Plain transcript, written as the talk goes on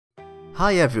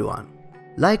Hi everyone!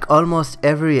 Like almost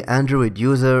every Android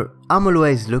user, I'm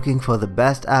always looking for the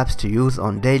best apps to use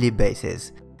on daily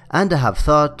basis, and I have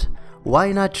thought,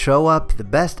 why not show up the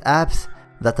best apps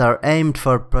that are aimed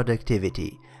for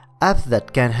productivity, apps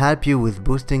that can help you with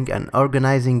boosting and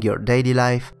organizing your daily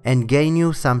life and gain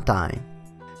you some time.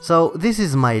 So this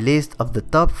is my list of the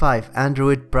top 5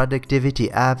 Android productivity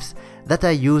apps that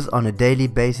I use on a daily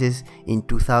basis in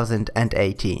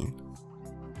 2018.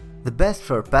 The best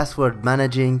for password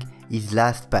managing is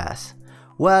LastPass.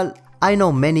 Well, I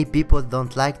know many people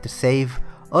don't like to save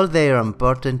all their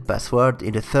important passwords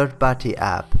in a third-party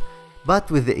app, but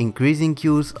with the increasing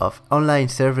use of online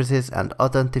services and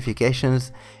authentications,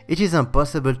 it is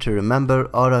impossible to remember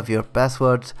all of your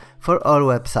passwords for all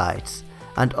websites.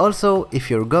 And also, if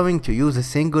you're going to use a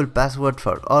single password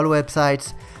for all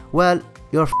websites, well,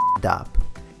 you're f***ed up.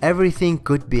 Everything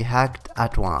could be hacked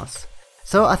at once.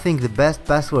 So I think the best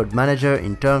password manager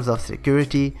in terms of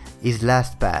security is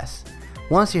LastPass.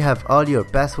 Once you have all your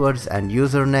passwords and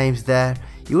usernames there,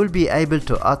 you will be able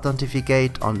to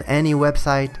authenticate on any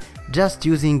website just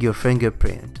using your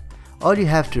fingerprint. All you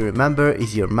have to remember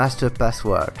is your master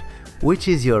password, which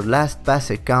is your LastPass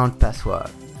account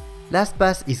password.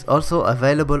 LastPass is also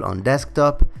available on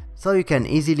desktop, so you can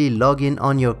easily log in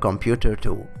on your computer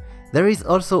too. There is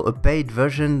also a paid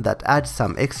version that adds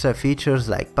some extra features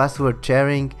like password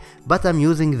sharing, but I'm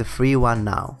using the free one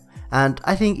now, and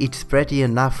I think it's pretty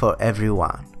enough for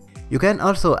everyone. You can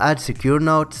also add secure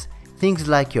notes, things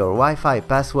like your Wi-Fi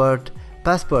password,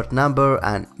 passport number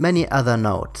and many other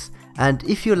notes. And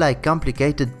if you like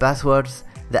complicated passwords,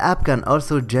 the app can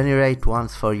also generate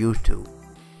ones for you too.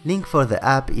 Link for the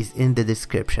app is in the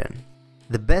description.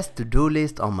 The best to-do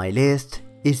list on my list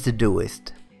is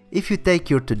TODOIST. If you take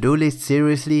your to-do list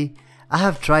seriously, I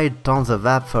have tried tons of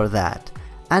apps for that,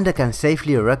 and I can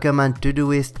safely recommend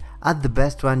TODOIST as the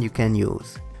best one you can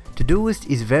use. TODOIST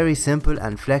is very simple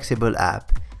and flexible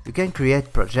app. You can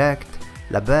create projects,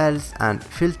 labels and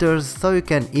filters so you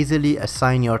can easily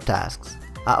assign your tasks.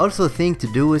 I also think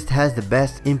TODOIST has the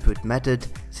best input method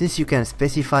since you can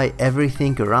specify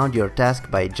everything around your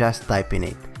task by just typing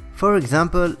it. For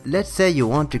example, let's say you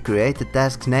want to create a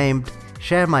task named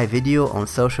Share my video on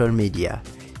social media.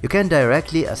 You can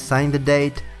directly assign the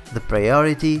date, the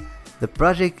priority, the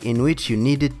project in which you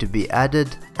need it to be added,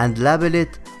 and label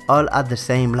it all at the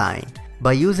same line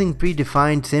by using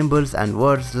predefined symbols and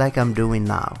words like I'm doing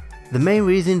now. The main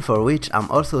reason for which I'm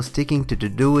also sticking to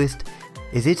TODOIST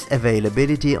is its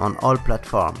availability on all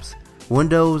platforms: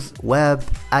 Windows, web,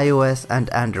 iOS and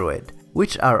Android,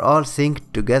 which are all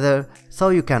synced together so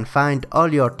you can find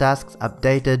all your tasks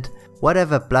updated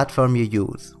whatever platform you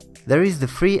use. There is the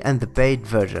free and the paid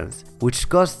versions, which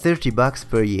cost $30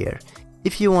 per year.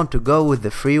 If you want to go with the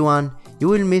free one, you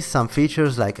will miss some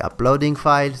features like uploading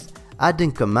files,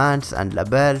 adding commands and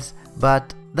labels,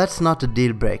 but that's not a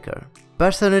deal breaker.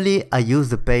 Personally, I use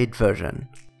the paid version.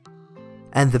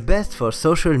 And the best for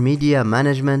social media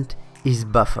management is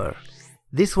Buffer.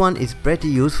 This one is pretty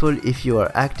useful if you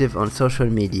are active on social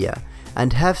media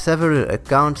and have several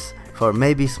accounts for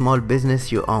maybe small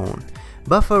business you own.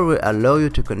 Buffer will allow you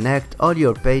to connect all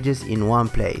your pages in one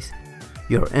place: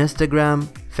 your Instagram,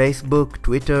 Facebook,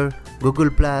 Twitter,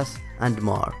 Google+, and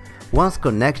more. Once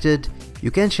connected, you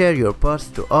can share your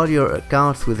posts to all your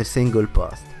accounts with a single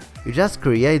post. You just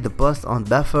create the post on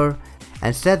Buffer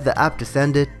and set the app to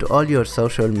send it to all your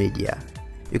social media.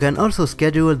 You can also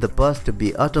schedule the post to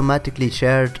be automatically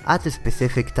shared at a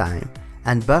specific time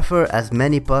and buffer as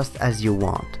many posts as you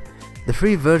want. The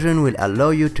free version will allow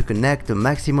you to connect a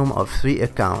maximum of 3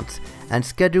 accounts and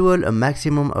schedule a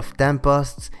maximum of 10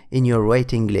 posts in your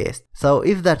waiting list. So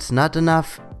if that's not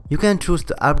enough, you can choose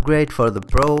to upgrade for the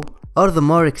Pro or the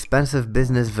more expensive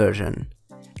business version.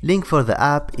 Link for the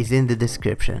app is in the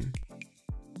description.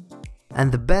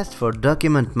 And the best for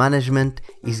document management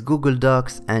is Google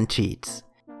Docs and Sheets.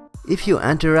 If you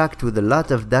interact with a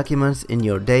lot of documents in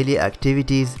your daily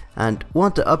activities and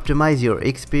want to optimize your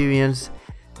experience,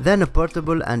 then a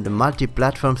portable and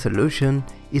multi-platform solution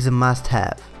is a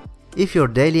must-have. If your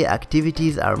daily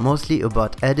activities are mostly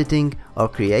about editing or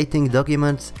creating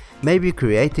documents, maybe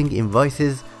creating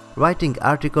invoices, writing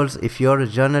articles if you're a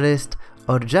journalist,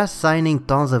 or just signing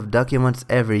tons of documents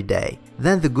every day,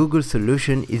 then the Google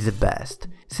solution is the best,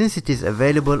 since it is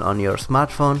available on your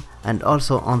smartphone and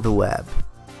also on the web.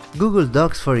 Google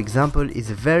Docs, for example,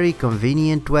 is a very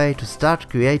convenient way to start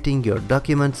creating your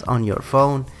documents on your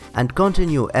phone and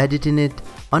continue editing it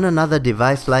on another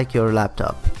device like your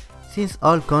laptop, since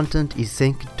all content is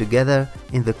synced together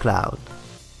in the cloud.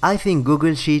 I think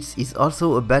Google Sheets is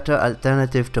also a better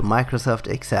alternative to Microsoft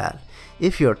Excel.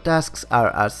 if your tasks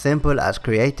are as simple as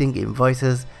creating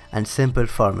invoices and simple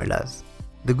formulas.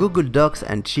 The Google Docs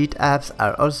and Sheet apps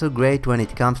are also great when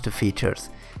it comes to features,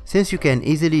 since you can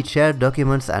easily share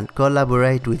documents and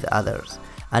collaborate with others,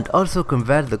 and also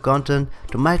convert the content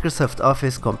to Microsoft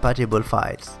Office compatible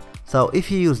files. So if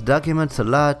you use documents a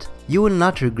lot, you will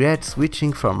not regret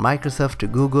switching from Microsoft to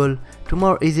Google to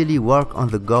more easily work on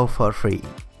the go for free.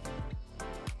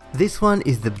 This one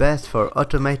is the best for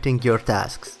automating your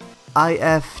tasks,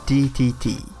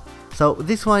 IFTTT. So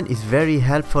this one is very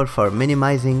helpful for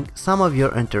minimizing some of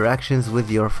your interactions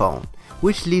with your phone,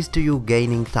 which leads to you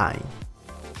gaining time.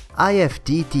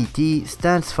 IFTTT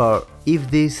stands for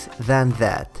if this then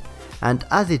that, and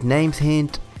as its name's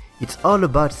hint, it's all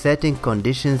about setting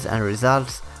conditions and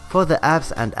results for the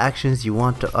apps and actions you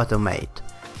want to automate.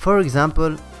 For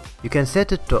example, you can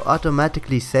set it to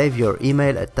automatically save your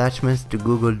email attachments to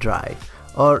Google Drive,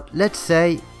 or let's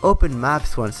say open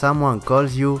Maps when someone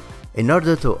calls you in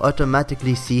order to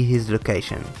automatically see his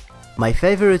location. My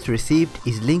favorite recipe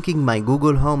is linking my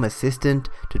Google Home Assistant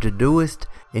to TODOIST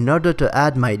in order to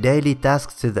add my daily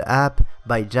tasks to the app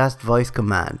by just voice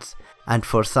commands. And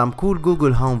for some cool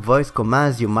Google Home voice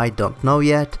commands you might don't know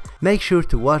yet, make sure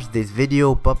to watch this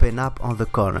video popping up on the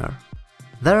corner.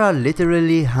 There are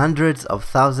literally hundreds of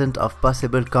thousands of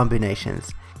possible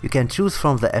combinations. You can choose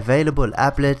from the available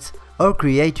applets or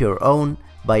create your own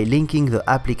by linking the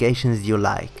applications you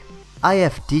like.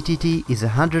 IFTTT is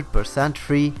 100%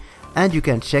 free and you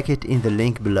can check it in the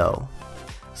link below.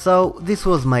 So this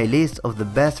was my list of the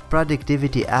best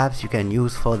productivity apps you can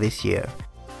use for this year.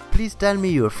 Please tell me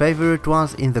your favorite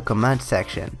ones in the comment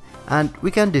section and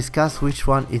we can discuss which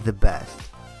one is the best.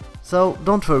 So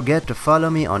don't forget to follow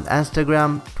me on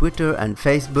Instagram, Twitter and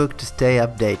Facebook to stay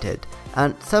updated,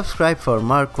 and subscribe for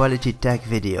more quality tech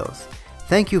videos.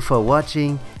 Thank you for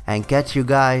watching and catch you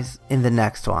guys in the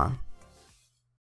next one.